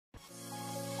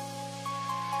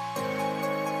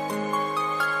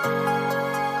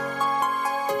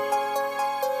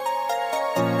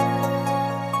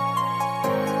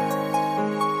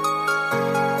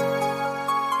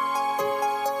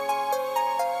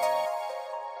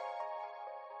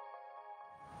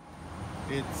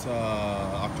It's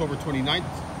October 29th,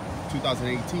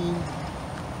 2018,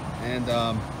 and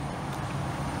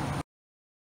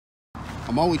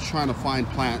I'm always trying to find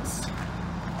plants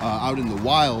out in the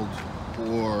wild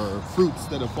or fruits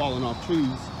that have fallen off trees.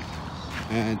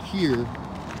 And here,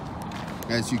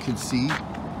 as you can see,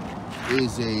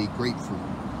 is a grapefruit.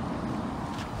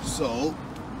 So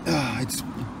it's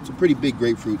a pretty big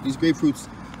grapefruit. These grapefruits,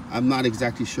 I'm not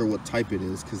exactly sure what type it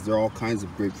is because there are all kinds of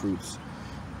grapefruits,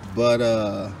 but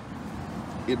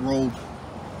it rolled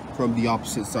from the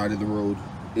opposite side of the road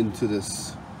into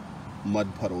this mud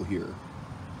puddle here.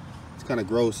 It's kind of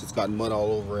gross. It's got mud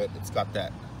all over it. It's got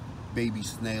that baby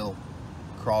snail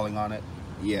crawling on it.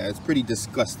 Yeah, it's pretty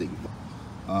disgusting.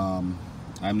 I'm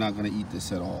not going to eat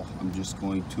this at all. I'm just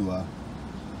going to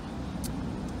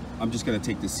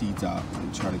take the seeds out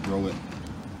and try to grow it.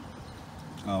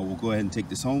 We'll go ahead and take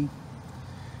this home,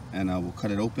 and we'll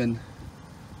cut it open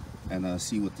and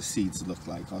see what the seeds look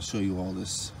like. I'll show you all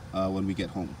this when we get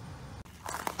home.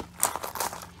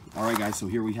 All right, guys, so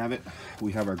here we have it.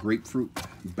 We have our grapefruit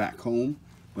back home.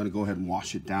 I'm going to go ahead and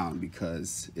wash it down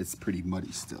because it's pretty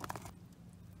muddy still.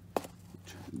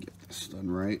 Try and get this done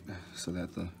right so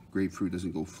that the grapefruit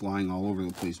doesn't go flying all over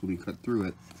the place when we cut through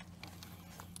it.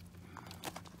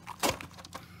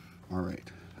 All right,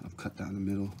 I've cut down the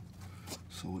middle,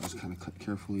 so we'll just kind of cut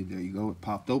carefully. There you go, it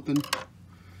popped open.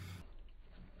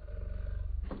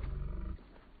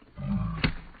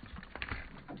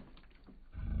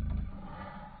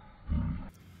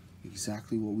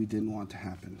 Exactly what we didn't want to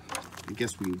happen. I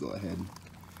guess we can go ahead and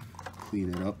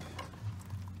clean it up.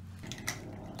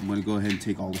 I'm going to go ahead and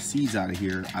take all the seeds out of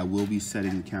here. I will be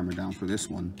setting the camera down for this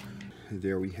one.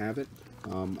 There we have it. I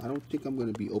don't think I'm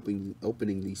going to be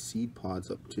opening these seed pods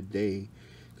up today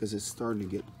because it's starting to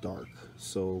get dark.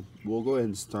 So we'll go ahead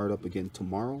and start up again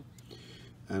tomorrow,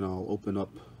 and I'll open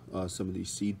up some of these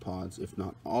seed pods, if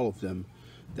not all of them.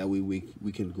 That way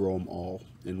we can grow them all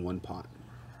in one pot.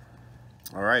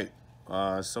 All right.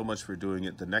 So much for doing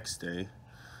it the next day.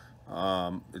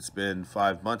 It's been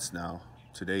 5 months now.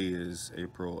 Today is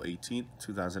April 18th,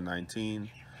 2019.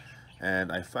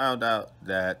 And I found out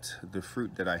that the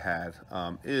fruit that I had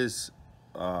is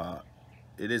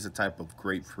a type of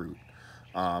grapefruit,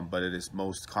 but it is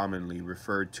most commonly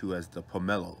referred to as the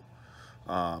pomelo.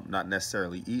 Not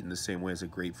necessarily eaten the same way as a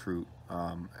grapefruit.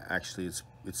 Actually,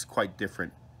 it's quite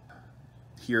different.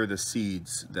 Here are the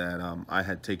seeds that I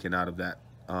had taken out of that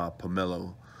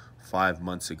pomelo 5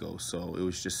 months ago. So it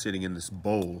was just sitting in this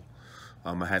bowl.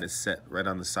 I had it set right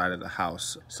on the side of the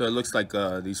house. So it looks like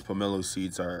these pomelo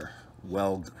seeds are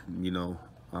well,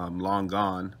 long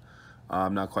gone.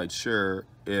 I'm not quite sure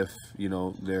if,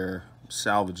 they're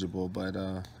salvageable, but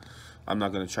I'm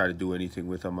not going to try to do anything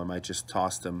with them. I might just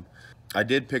toss them. I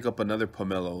did pick up another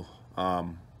pomelo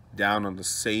down on the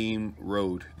same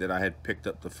road that I had picked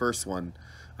up the first one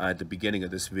at the beginning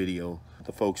of this video.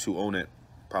 The folks who own it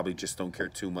probably just don't care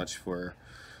too much for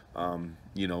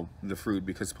the fruit,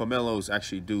 because pomelos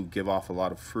actually do give off a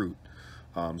lot of fruit.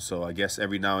 So I guess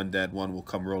every now and then one will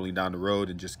come rolling down the road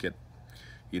and just get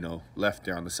left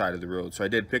there on the side of the road. So I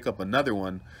did pick up another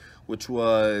one, which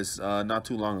was not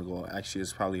too long ago. Actually,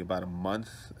 it's probably about a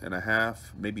month and a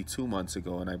half, maybe 2 months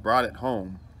ago, and I brought it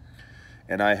home,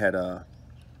 and I had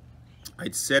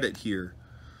I'd set it here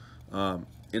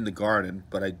in the garden,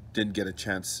 but I didn't get a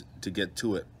chance to get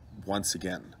to it once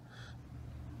again.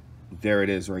 There it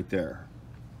is right there.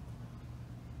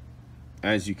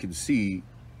 As you can see,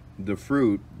 the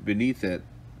fruit beneath it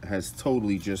has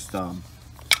totally just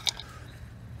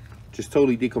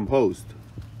totally decomposed,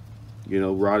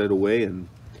 rotted away. And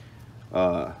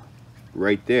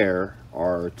right there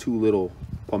are 2 little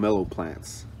pomelo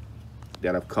plants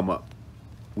that have come up.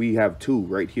 We have 2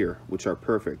 right here, which are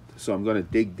perfect. So I'm going to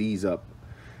dig these up,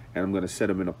 and I'm going to set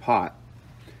them in a pot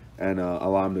and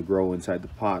allow them to grow inside the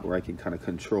pot, where I can kind of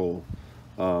control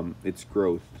its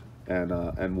growth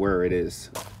and where it is.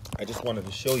 I just wanted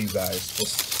to show you guys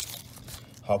just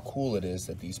how cool it is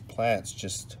that these plants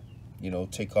just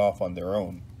take off on their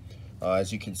own.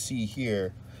 As you can see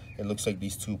here, it looks like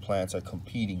these 2 plants are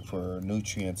competing for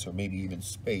nutrients or maybe even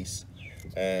space,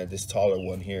 and this taller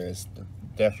one here is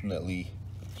definitely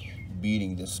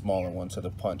beating this smaller one to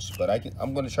the punch. But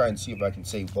I'm going to try and see if I can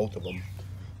save both of them.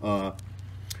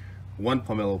 1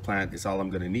 pomelo plant is all I'm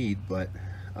going to need, but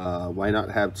why not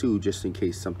have 2 just in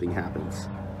case something happens.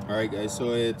 All right, guys,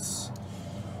 so it's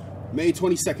May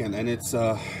 22nd, and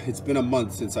it's been a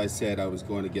month since I said I was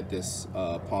going to get this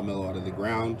pomelo out of the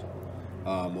ground.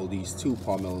 Well, these 2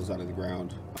 pomelos out of the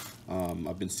ground.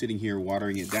 I've been sitting here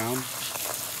watering it down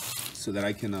so that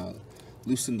I can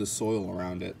loosen the soil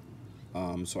around it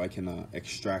so I can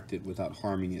extract it without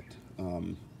harming it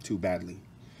too badly.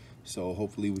 So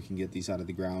hopefully we can get these out of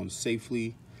the ground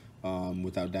safely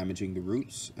without damaging the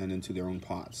roots and into their own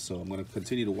pots. So I'm going to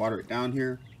continue to water it down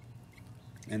here,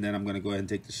 and then I'm going to go ahead and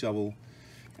take the shovel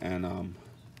and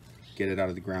get it out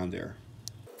of the ground there.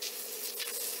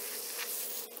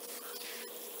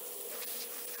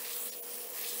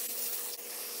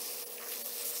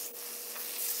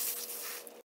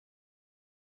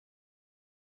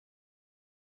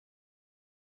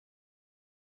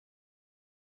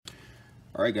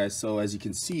 All right, guys, so as you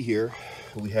can see here,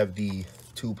 we have the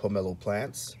 2 pomelo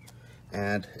plants,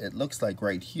 and it looks like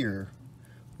right here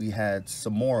we had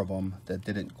some more of them that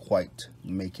didn't quite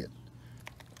make it.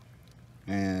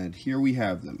 And here we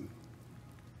have them,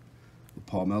 the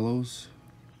pomelos.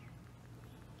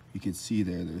 You can see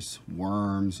there's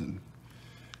worms and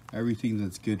everything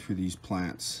that's good for these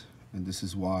plants, and this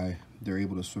is why they're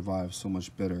able to survive so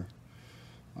much better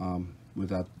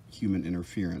without human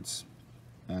interference.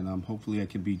 And hopefully I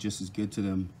can be just as good to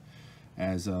them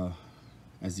as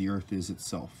the earth is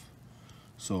itself.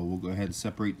 So we'll go ahead and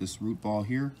separate this root ball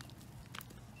here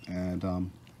and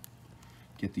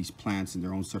get these plants in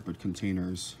their own separate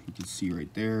containers. You can see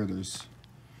right there,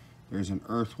 there's an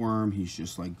earthworm. He's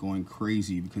just like going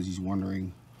crazy because he's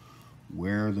wondering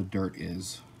where the dirt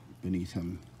is beneath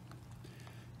him.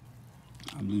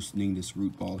 I'm loosening this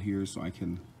root ball here so I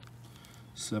can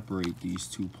separate these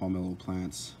 2 pomelo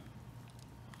plants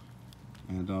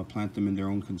and plant them in their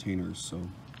own containers. So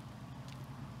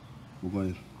we're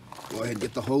going to go ahead and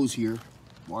get the hose here,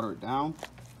 water it down.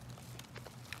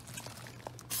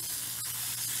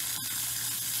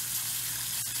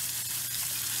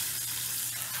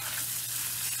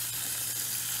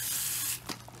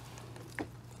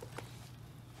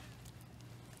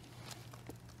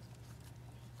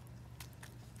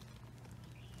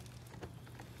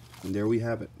 And there we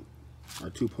have it, our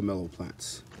 2 pomelo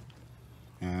plants.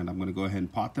 And I'm going to go ahead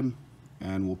and pot them,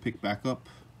 and we'll pick back up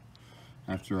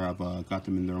after I've got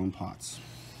them in their own pots.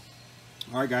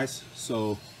 All right, guys,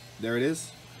 so there it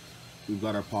is. We've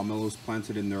got our pomelos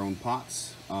planted in their own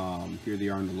pots. Here they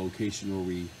are in the location where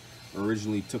we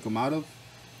originally took them out of,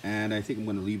 and I think I'm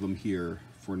going to leave them here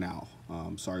for now.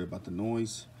 Sorry about the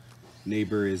noise.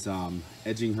 Neighbor is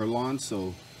edging her lawn,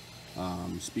 so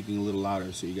speaking a little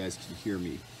louder so you guys can hear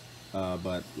me.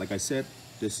 But like I said,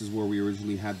 this is where we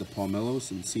originally had the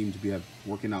pomelos and seem to be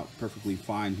working out perfectly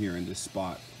fine here in this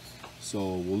spot.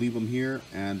 So we'll leave them here,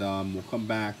 and we'll come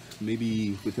back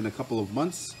maybe within a couple of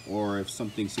months, or if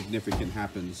something significant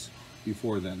happens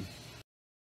before then.